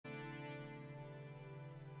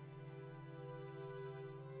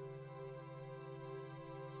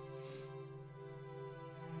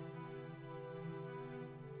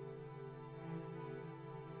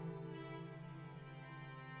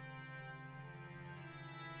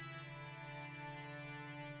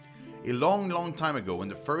A long, long time ago, when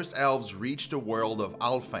the first elves reached the world of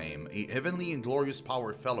Alfheim, a heavenly and glorious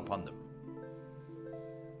power fell upon them.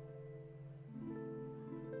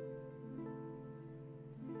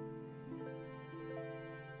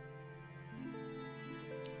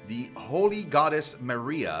 The holy goddess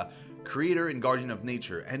Maria, creator and guardian of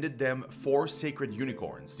nature, handed them 4 sacred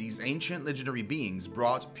unicorns. These ancient legendary beings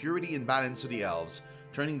brought purity and balance to the elves,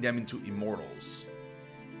 turning them into immortals.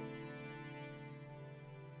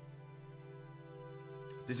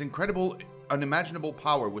 This incredible, unimaginable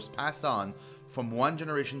power was passed on from one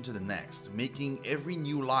generation to the next, making every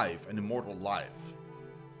new life an immortal life.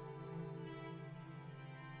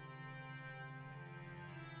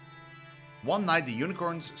 One night, the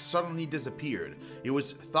unicorns suddenly disappeared. It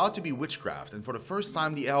was thought to be witchcraft, and for the first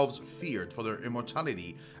time, the elves feared for their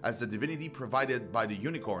immortality as the divinity provided by the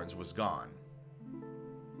unicorns was gone.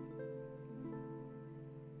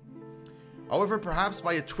 However, perhaps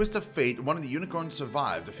by a twist of fate, one of the unicorns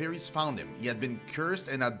survived. The fairies found him. He had been cursed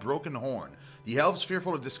and had broken horn. The elves,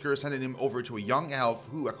 fearful of this curse, handed him over to a young elf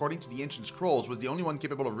who, according to the ancient scrolls, was the only one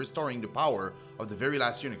capable of restoring the power of the very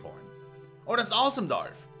last unicorn. Oh, that's awesome,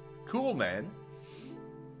 Darth! Cool, man.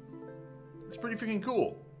 It's pretty freaking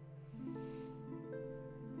cool.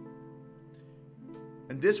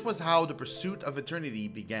 And this was how the pursuit of eternity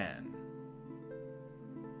began.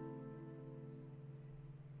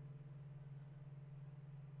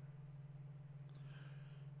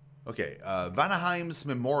 Okay, Vanaheim's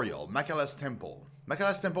Memorial, Makala's Temple.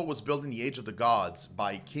 Makala's Temple was built in the Age of the Gods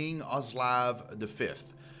by King Oslav V.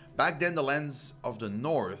 Back then, the lands of the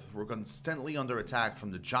north were constantly under attack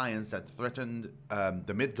from the giants that threatened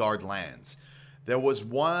the Midgard lands. There once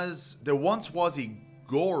was a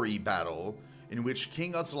gory battle in which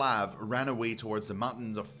King Oslav ran away towards the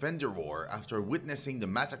mountains of Fendiror after witnessing the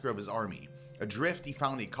massacre of his army. Adrift, he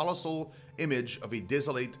found a colossal image of a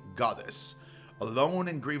desolate goddess. Alone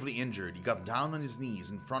and gravely injured, he got down on his knees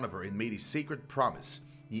in front of her and made a sacred promise.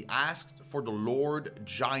 He asked for the Lord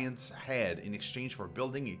Giant's head in exchange for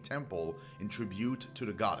building a temple in tribute to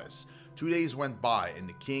the goddess. 2 days went by, and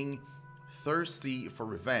the king, thirsty for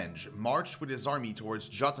revenge, marched with his army towards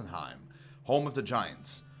Jotunheim, home of the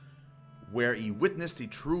giants, where he witnessed a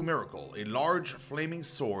true miracle. A large flaming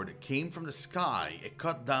sword came from the sky. It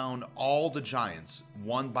cut down all the giants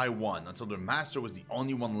one by one until their master was the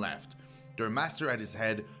only one left. Their master had his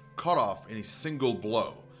head cut off in a single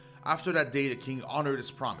blow. After that day, the king honored his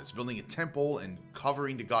promise, building a temple and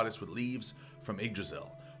covering the goddess with leaves from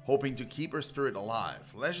Yggdrasil, hoping to keep her spirit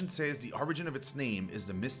alive. Legend says the origin of its name is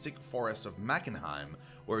the mystic forest of Mackenheim,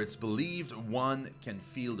 where it's believed one can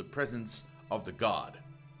feel the presence of the god.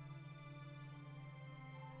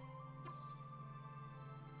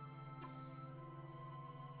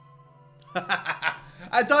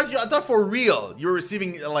 I thought for real you were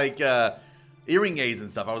receiving like hearing aids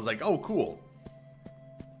and stuff. I was like, oh, cool.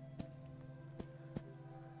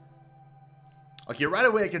 Okay, right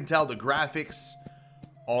away I can tell the graphics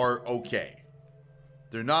are okay.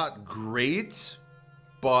 They're not great,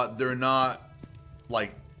 but they're not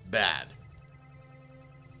like bad.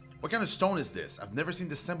 What kind of stone is this? I've never seen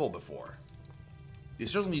this symbol before. They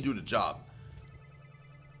certainly do the job.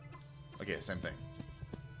 Okay, same thing.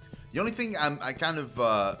 The only thing I kind of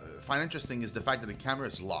find interesting is the fact that the camera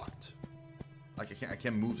is locked. Like I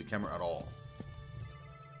can't move the camera at all.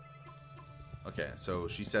 Okay, so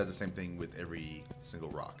she says the same thing with every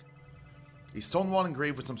single rock. A stone wall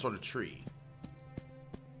engraved with some sort of tree.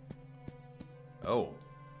 Oh.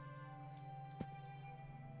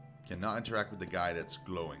 Cannot interact with the guy that's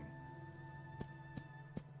glowing.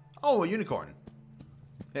 Oh, a unicorn.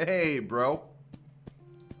 Hey, bro.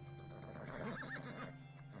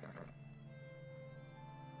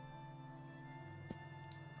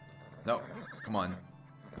 No, come on.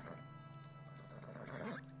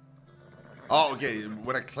 Oh, okay.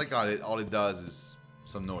 When I click on it, all it does is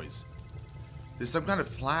some noise. There's some kind of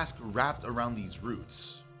flask wrapped around these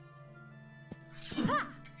roots.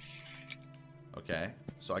 Okay,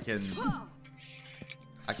 so I can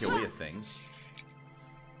weigh things.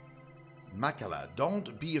 Makala,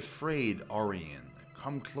 don't be afraid, Arian.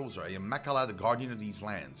 Come closer. I am Makala, the guardian of these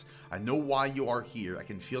lands. I know why you are here. I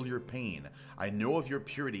can feel your pain. I know of your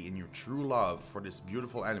purity and your true love for this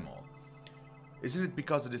beautiful animal. Isn't it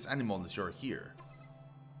because of this animal that you're here?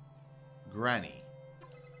 Granny.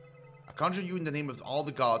 I conjure you in the name of all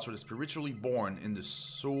the gods who are spiritually born in the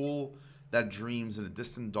soul that dreams in the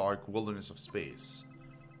distant dark wilderness of space.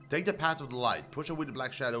 Take the path of the light. Push away the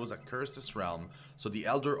black shadows that curse this realm so the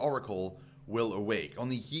Elder Oracle will awake.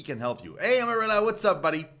 Only he can help you. Hey, Amarilla, what's up,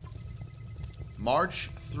 buddy? March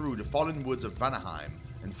through the fallen woods of Vanaheim.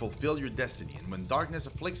 and fulfill your destiny. And when darkness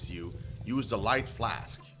afflicts you, use the light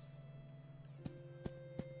flask.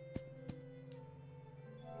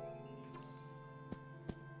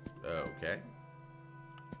 Okay.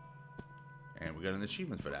 And we got an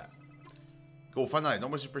achievement for that. Go find the light.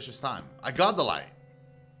 Don't waste your precious time. I got the light.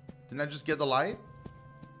 Didn't I just get the light?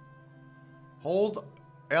 Hold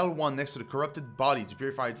L1 next to the corrupted body to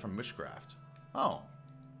purify it from witchcraft. Oh.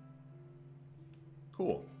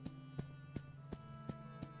 Cool.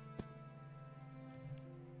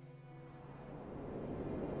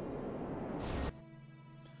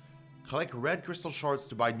 Collect red crystal shards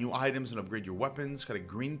to buy new items and upgrade your weapons. Collect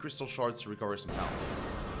green crystal shards to recover some health.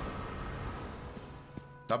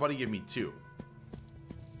 That body gave me 2.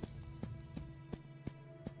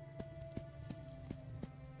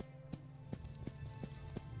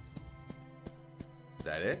 Is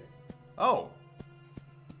that it? Oh!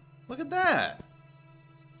 Look at that!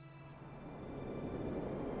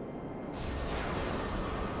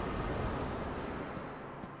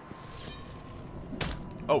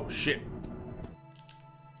 Oh, shit.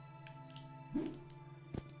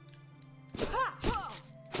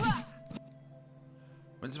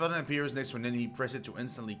 When this button appears next to an enemy, press it to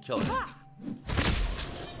instantly kill it.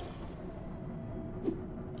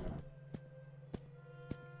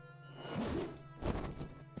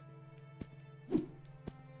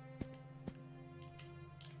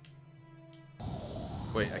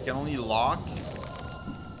 Wait, I can only lock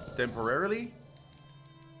temporarily?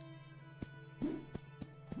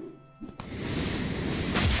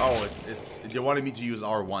 Oh, it's they wanted me to use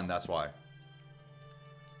R1, that's why.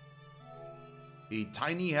 A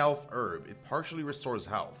tiny health herb. It partially restores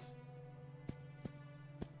health.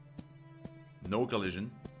 No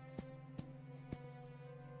collision.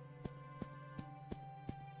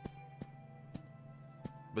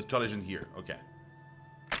 But collision here, okay.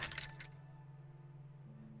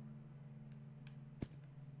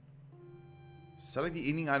 Select the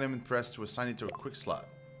eating item and press to assign it to a quick slot.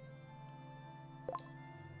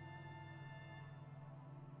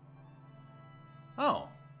 Oh.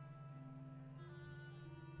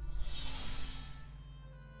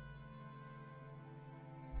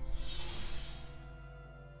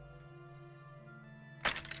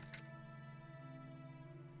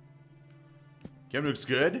 Game looks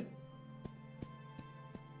good.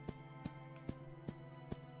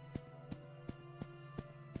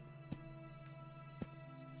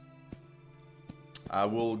 I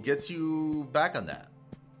will get you back on that.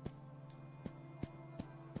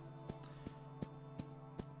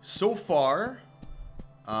 So far,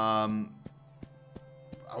 I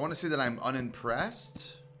want to say that I'm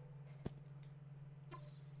unimpressed,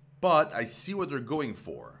 but I see what they're going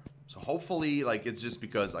for. So hopefully, like, it's just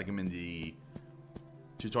because like I'm in the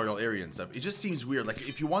tutorial area and stuff. It just seems weird. Like,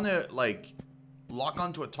 if you want to like lock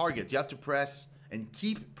onto a target, you have to press and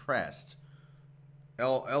keep pressed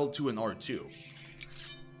L2 and R2.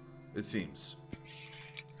 It seems.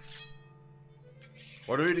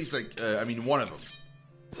 Or at least like, I mean, one of them.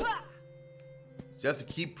 So you have to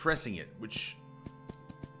keep pressing it, which...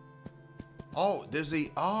 Oh, there's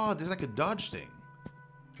like a dodge thing.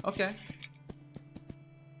 Okay.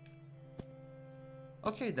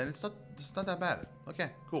 Okay, then it's not that bad.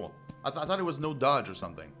 Okay, cool. I thought it was no dodge or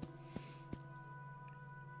something.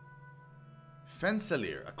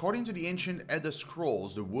 Fensalir. According to the ancient Edda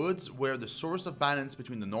scrolls, the woods were the source of balance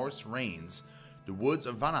between the Norse reigns. The woods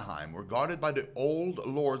of Vanaheim were guarded by the old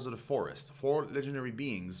lords of the forest, 4 legendary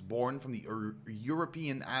beings born from the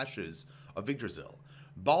European ashes of Yggdrasil.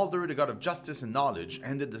 Baldur, the god of justice and knowledge,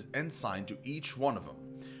 handed the ensign to each one of them.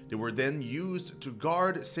 They were then used to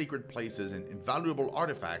guard sacred places and invaluable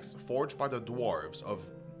artifacts forged by the dwarves of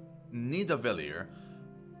Nidavellir.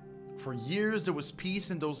 For years there was peace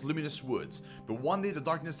in those luminous woods, but one day the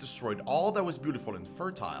darkness destroyed all that was beautiful and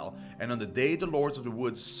fertile, and on the day the lords of the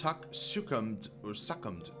woods succumbed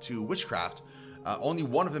to witchcraft, only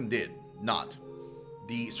one of them did not.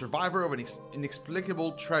 The survivor of an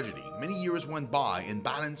inexplicable tragedy. Many years went by, and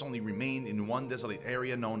balance only remained in one desolate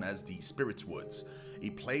area known as the Spirit's Woods, a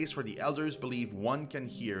place where the elders believe one can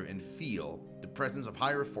hear and feel the presence of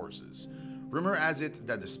higher forces. Rumor has it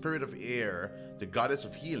that the spirit of air, the goddess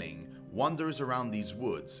of healing, wanders around these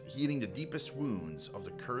woods, healing the deepest wounds of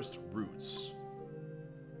the cursed roots.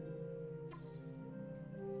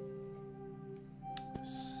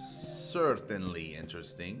 Certainly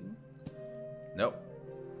interesting. Nope.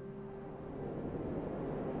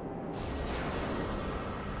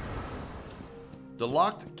 The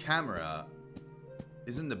locked camera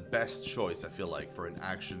isn't the best choice, I feel like, for an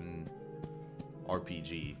action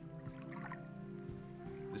RPG.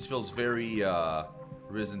 This feels very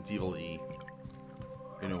Resident Evil-y.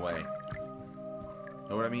 In a way.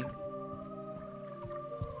 Know what I mean?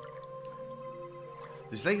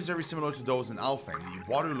 This lake is very similar to those in Alfheim.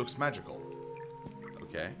 The water looks magical.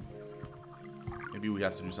 Okay. Maybe we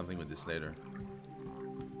have to do something with this later.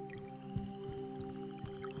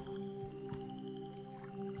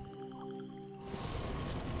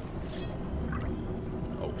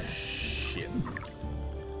 Oh, shit.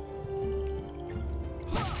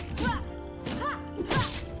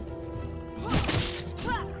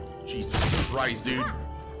 Jesus Christ, dude.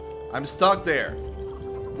 I'm stuck there.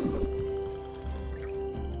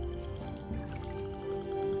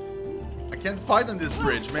 I can't fight on this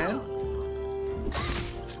bridge, man.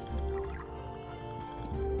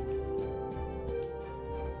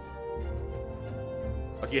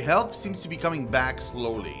 Okay, health seems to be coming back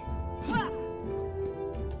slowly.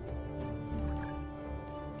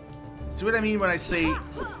 See what I mean when I say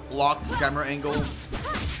lock camera angle?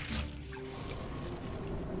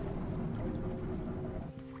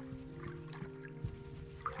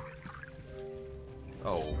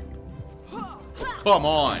 Oh. Come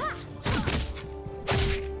on.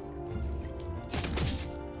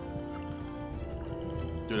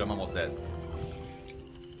 Dude, I'm almost dead.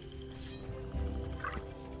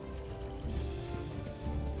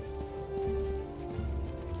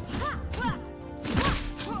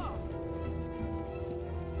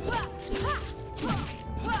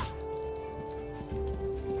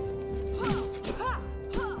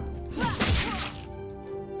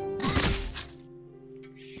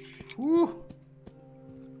 Whew.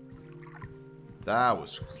 That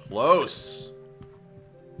was close.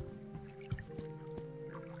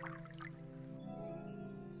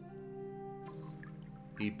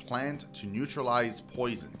 A plant to neutralize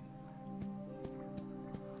poison.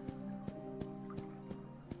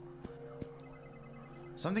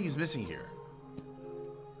 Something is missing here.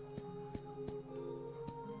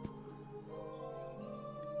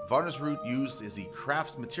 Varnish root used as a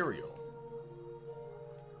craft material.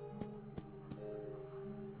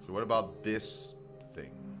 Okay, what about this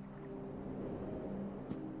thing?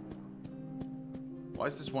 Why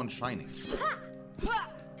is this one shining?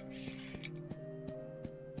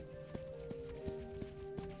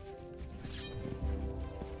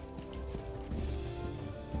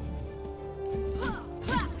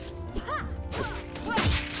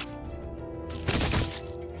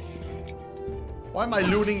 Why am I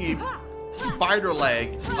looting a spider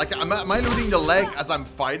leg? Like, am I looting the leg as I'm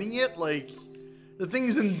fighting it? Like, the thing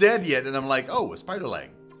isn't dead yet, and I'm like, oh, a spider leg.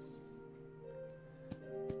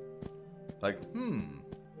 Like,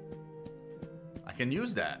 I can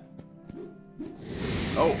use that.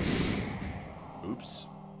 Oh. Oops.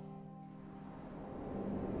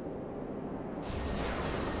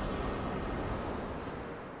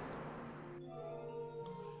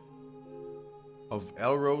 Of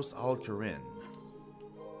Elros Al-Karin.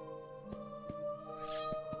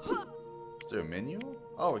 Is there a menu?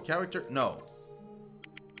 Oh, a character? No.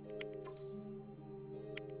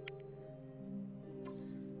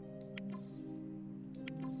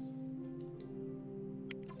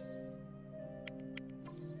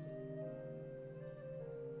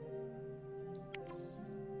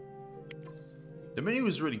 The menu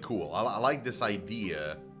is really cool. I like this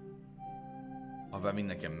idea of having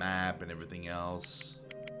like a map and everything else.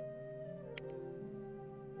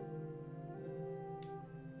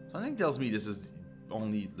 Something tells me this is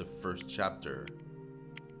only the first chapter.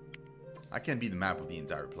 I can't be the map of the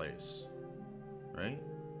entire place, right?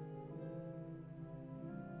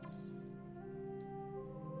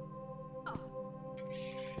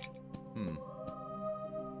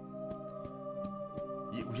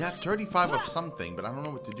 We have 35 of something, but I don't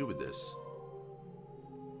know what to do with this.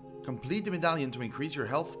 Complete the medallion to increase your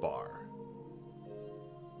health bar.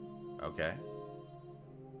 Okay.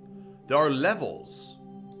 There are levels.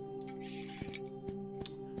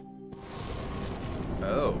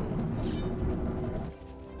 Oh.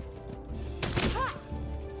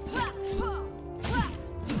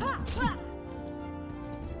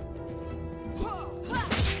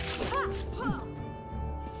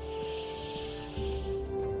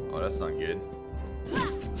 Oh, that's not good.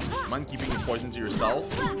 Mind keeping the poison to yourself?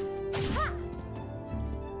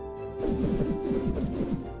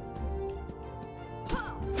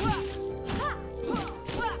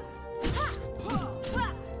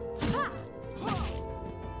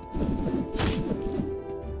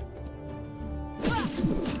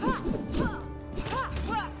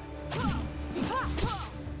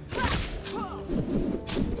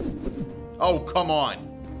 Oh, come on.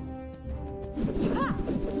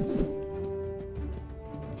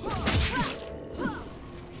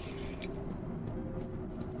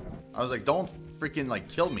 I was like, don't freaking like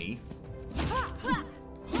kill me.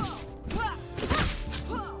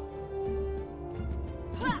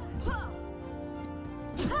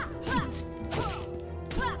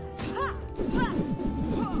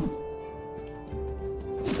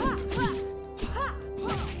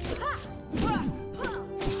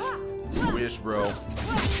 Wish, bro.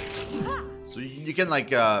 So you can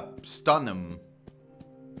like stun him.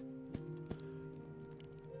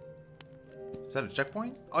 Is that a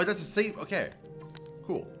checkpoint? Oh, that's a save. Okay,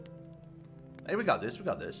 cool. Hey, we got this. We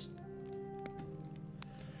got this.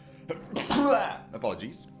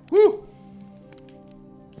 Apologies. Woo.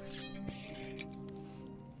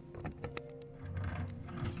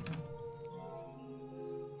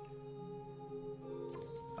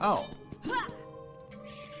 Oh.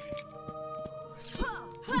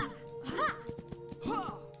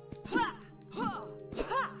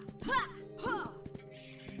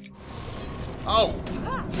 Oh!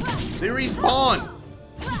 They respawn!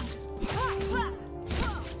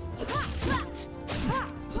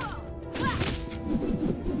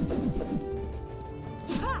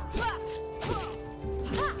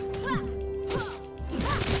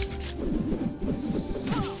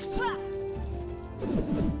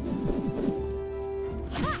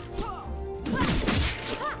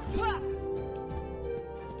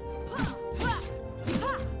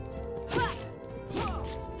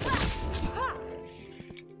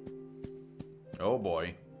 Oh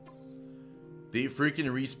boy. They freaking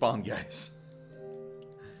respawn, guys.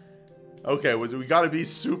 Okay, we gotta be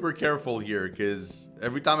super careful here, because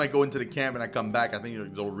every time I go into the camp and I come back, I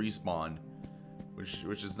think they'll respawn.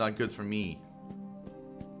 Which is not good for me.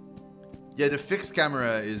 Yeah, the fixed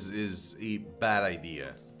camera is a bad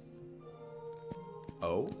idea.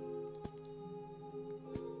 Oh?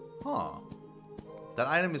 Huh. That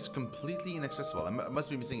item is completely inaccessible. I must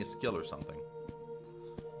be missing a skill or something.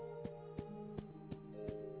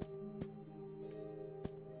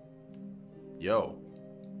 Yo.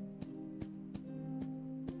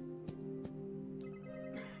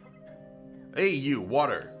 Hey, you,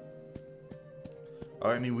 water.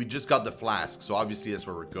 Oh, I mean, we just got the flask, so obviously that's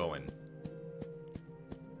where we're going.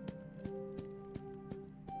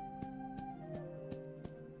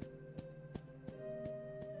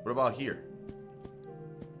 What about here?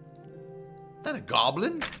 Is that a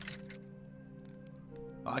goblin?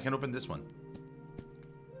 Oh, I can open this one.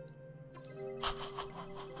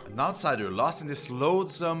 An outsider lost in this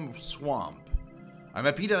loathsome swamp. I'm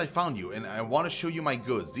happy that I found you, and I want to show you my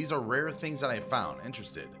goods. These are rare things that I found.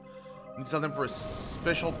 Interested? I need to sell them for a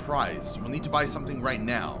special price. You'll need to buy something right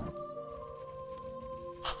now.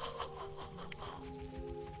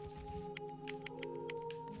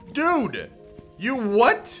 Dude! You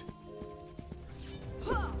what?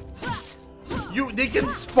 They can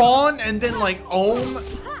spawn and then like ohm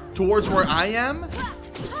towards where I am?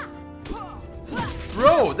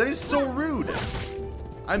 Bro, that is so rude.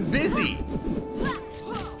 I'm busy.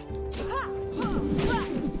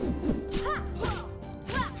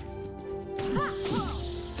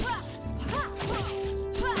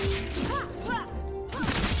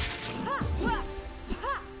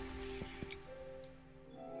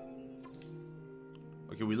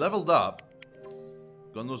 Okay, we leveled up.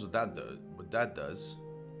 God knows what that does.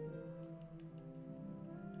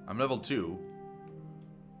 I'm level 2.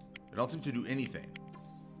 It don't seem to do anything.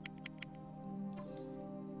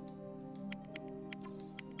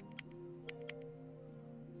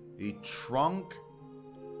 A trunk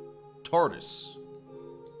tortoise.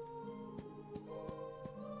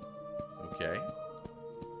 Okay.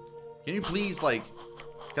 Can you please, like,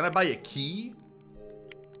 can I buy a key?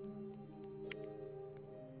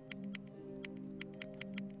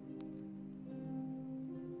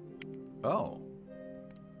 Oh.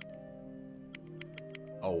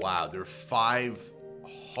 Oh, wow. They're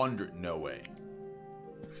 500. No way.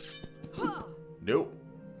 Nope.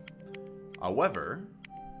 However...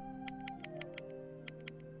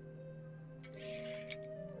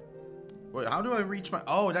 Wait, how do I reach my...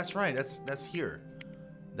 Oh, that's right. That's here.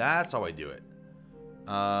 That's how I do it.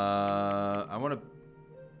 I want to...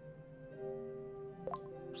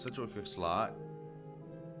 Set to a quick slot.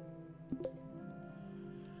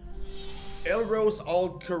 Elros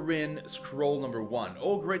Al-Karin scroll number 1.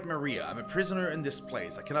 Oh, great Maria, I'm a prisoner in this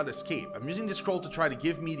place. I cannot escape. I'm using this scroll to try to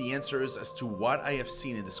give me the answers as to what I have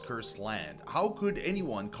seen in this cursed land. How could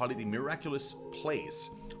anyone call it a miraculous place?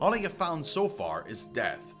 All I have found so far is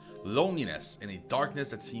death, loneliness, and a darkness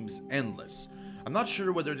that seems endless. I'm not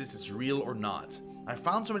sure whether this is real or not. I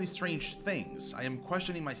found so many strange things. I am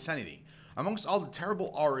questioning my sanity. Amongst all the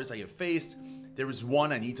terrible horrors I have faced, There is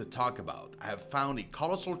one I need to talk about. I have found a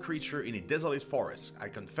colossal creature in a desolate forest. I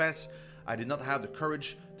confess, I did not have the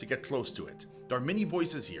courage to get close to it. There are many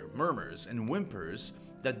voices here, murmurs and whimpers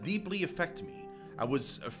that deeply affect me. I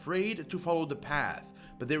was afraid to follow the path,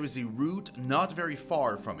 but there is a route not very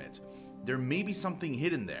far from it. There may be something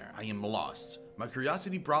hidden there. I am lost. My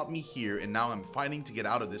curiosity brought me here, and now I'm fighting to get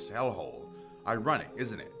out of this hellhole. Ironic,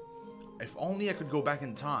 isn't it? If only I could go back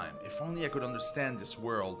in time. If only I could understand this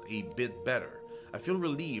world a bit better. I feel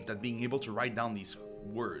relieved at being able to write down these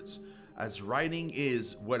words, as writing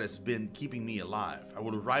is what has been keeping me alive. I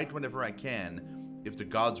will write whenever I can, if the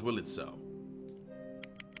gods will it so.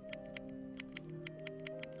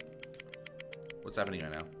 What's happening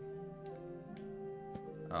right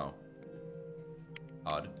now? Oh.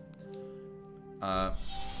 Odd.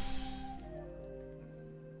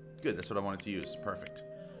 Good, that's what I wanted to use. Perfect.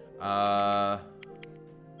 Right.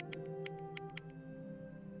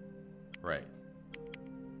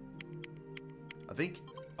 I think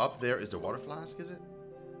up there is the water flask, is it?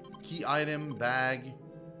 Key item, bag,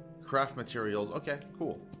 craft materials. Okay,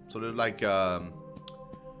 cool. So they're like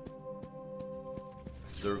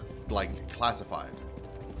classified.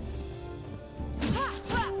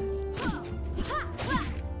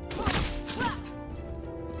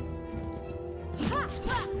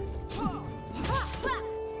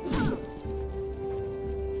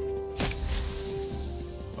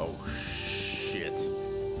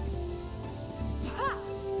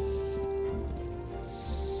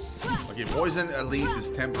 Poison at least is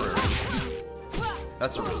temporary.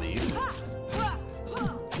 That's a relief.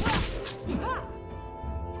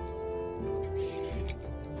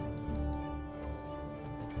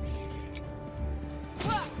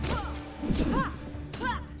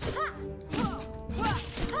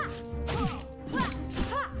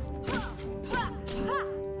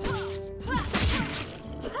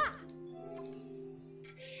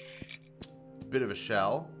 Bit of a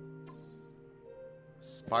shell.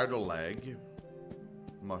 Spider leg.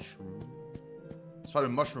 Mushroom. Spider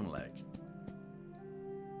mushroom leg.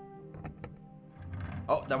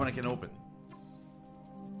 Oh, that one I can open.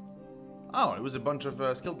 Oh, it was a bunch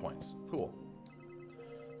of skill points. Cool.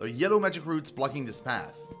 The yellow magic roots blocking this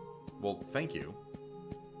path. Well, thank you.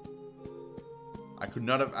 I could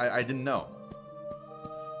not have... I didn't know.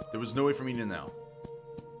 There was no way for me to know.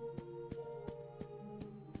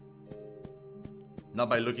 Not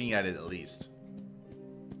by looking at it, at least.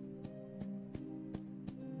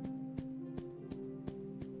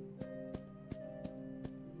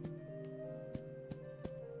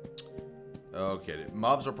 Okay, the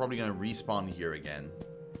mobs are probably going to respawn here again.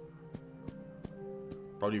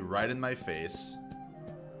 Probably right in my face.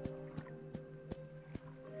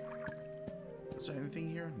 Is there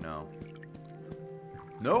anything here? No.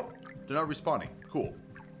 Nope. They're not respawning. Cool.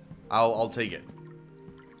 I'll take it.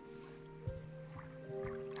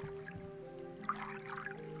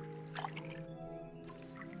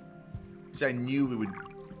 See, I knew we would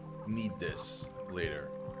need this later.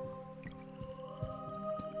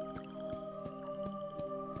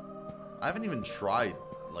 I haven't even tried,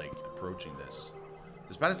 like, approaching this.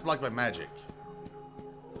 This path is blocked by magic.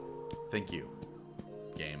 Thank you,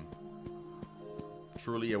 game.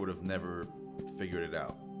 Truly, I would have never figured it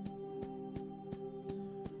out.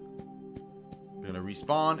 They're gonna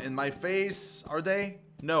respawn in my face, are they?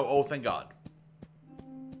 No, oh, thank God.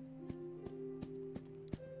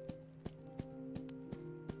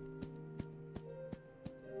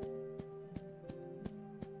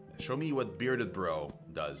 Show me what bearded bro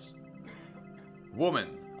does.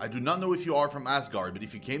 Woman, I do not know if you are from Asgard, but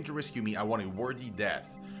if you came to rescue me, I want a worthy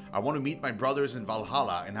death. I want to meet my brothers in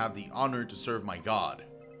Valhalla and have the honor to serve my god.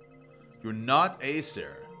 You're not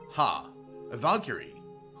Aesir. Ha. A Valkyrie.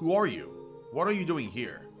 Who are you? What are you doing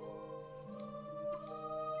here?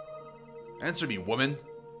 Answer me, woman.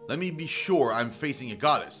 Let me be sure I'm facing a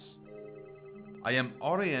goddess. I am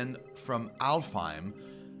Orion from Alfheim,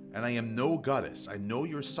 and I am no goddess. I know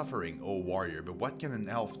you're suffering, O warrior, but what can an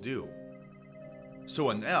elf do?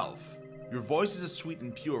 So an elf, your voice is as sweet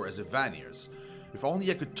and pure as a Vanir's. If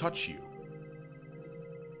only I could touch you.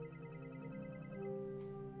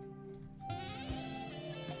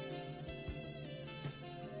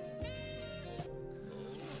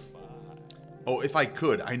 Oh, if I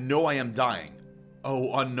could, I know I am dying.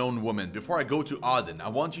 Oh, unknown woman, before I go to Odin, I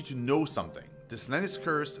want you to know something. This land is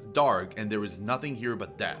cursed, dark, and there is nothing here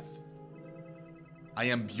but death. I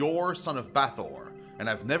am Bjor, son of Bathor, and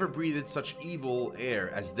I've never breathed such evil air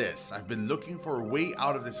as this. I've been looking for a way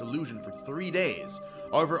out of this illusion for 3 days.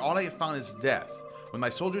 However, all I have found is death. When my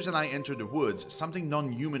soldiers and I entered the woods, something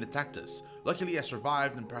non-human attacked us. Luckily, I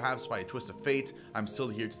survived, and perhaps by a twist of fate, I'm still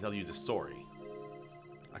here to tell you the story.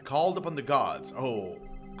 I called upon the gods. Oh,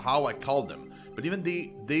 how I called them. But even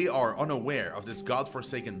they are unaware of this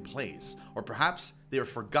god-forsaken place. Or perhaps they have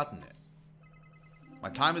forgotten it. My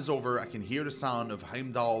time is over. I can hear the sound of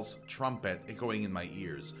Heimdall's trumpet echoing in my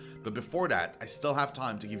ears. But before that, I still have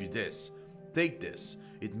time to give you this. Take this.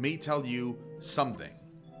 It may tell you something.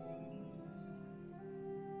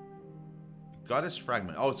 Goddess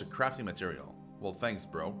fragment. Oh, it's a crafting material. Well, thanks,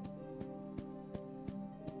 bro.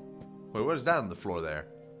 Wait, what is that on the floor there?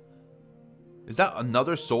 Is that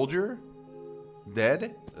another soldier?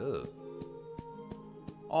 Dead? Ugh.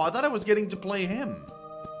 Oh, I thought I was getting to play him.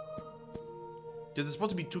 Because there's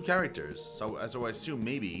supposed to be 2 characters. So I assume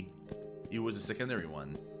maybe he was a secondary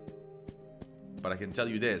one. But I can tell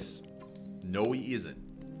you this. No, he isn't.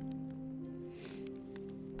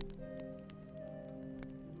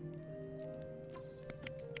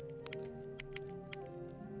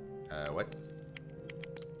 What?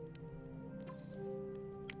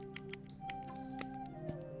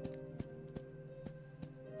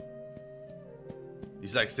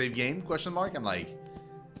 He's like, save game? Question mark? I'm like,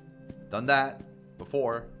 done that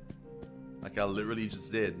before. Like I literally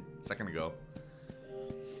just did a second ago.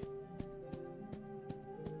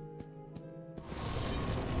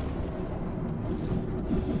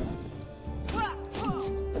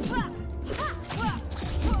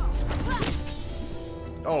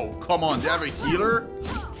 Oh, come on. They have a healer?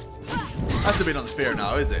 That's a bit unfair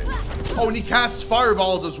now, is it? Oh, and he casts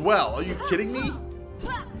fireballs as well. Are you kidding me?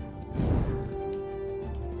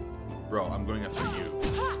 Bro, I'm going after you.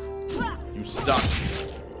 You suck.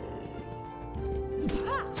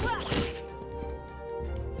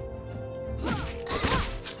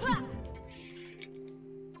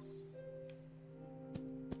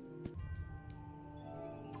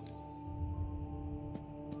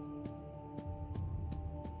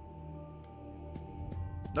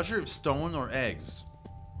 Not sure if stone or eggs.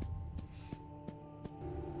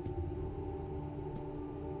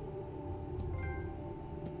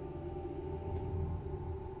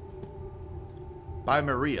 By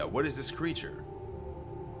Maria, what is this creature?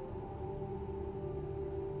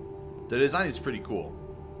 The design is pretty cool.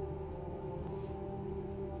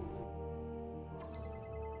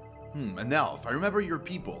 An elf. I remember your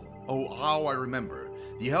people. Oh, how I remember.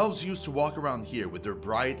 The elves used to walk around here with their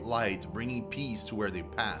bright light, bringing peace to where they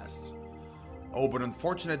passed. Oh, but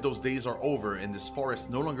unfortunate those days are over and this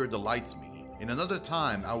forest no longer delights me. In another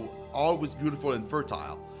time, all was beautiful and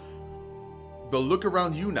fertile. But look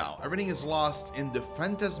around you now. Everything is lost in the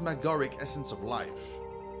phantasmagoric essence of life.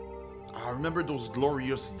 I remember those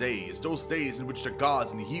glorious days. Those days in which the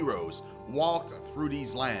gods and heroes walked through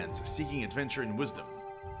these lands, seeking adventure and wisdom.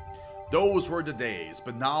 Those were the days,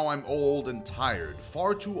 but now I'm old and tired.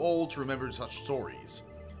 Far too old to remember such stories.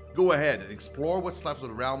 Go ahead and explore what's left of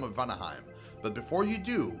the realm of Vanaheim. But before you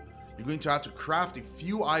do, you're going to have to craft a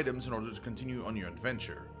few items in order to continue on your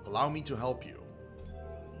adventure. Allow me to help you.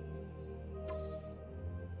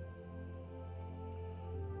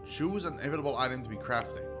 Choose an available item to be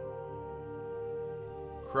crafting.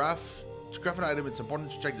 To craft an item, it's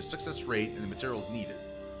important to check the success rate and the materials needed.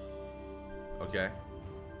 Okay.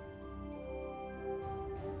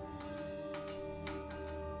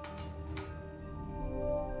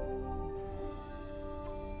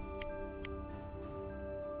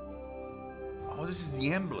 Oh, this is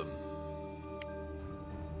the emblem.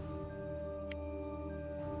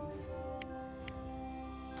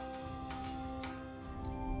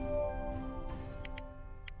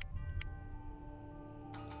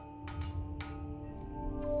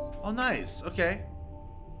 Oh, nice. Okay.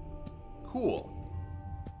 Cool.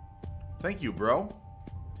 Thank you, bro.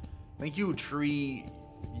 Thank you, tree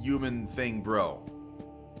human thing, bro.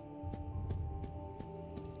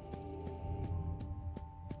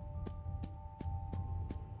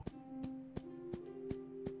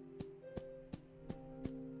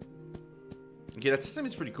 Okay, that system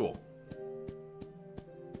is pretty cool.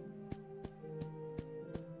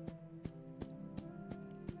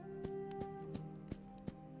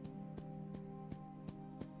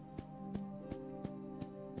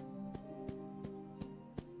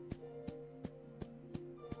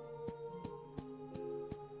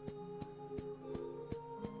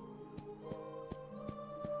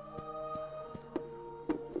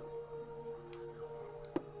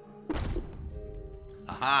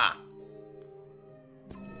 Aha!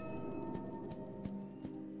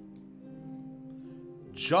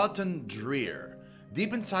 Jotunndrir.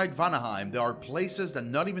 Deep inside Vanaheim, there are places that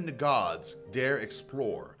not even the gods dare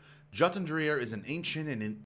explore. Jotunndrir is an ancient and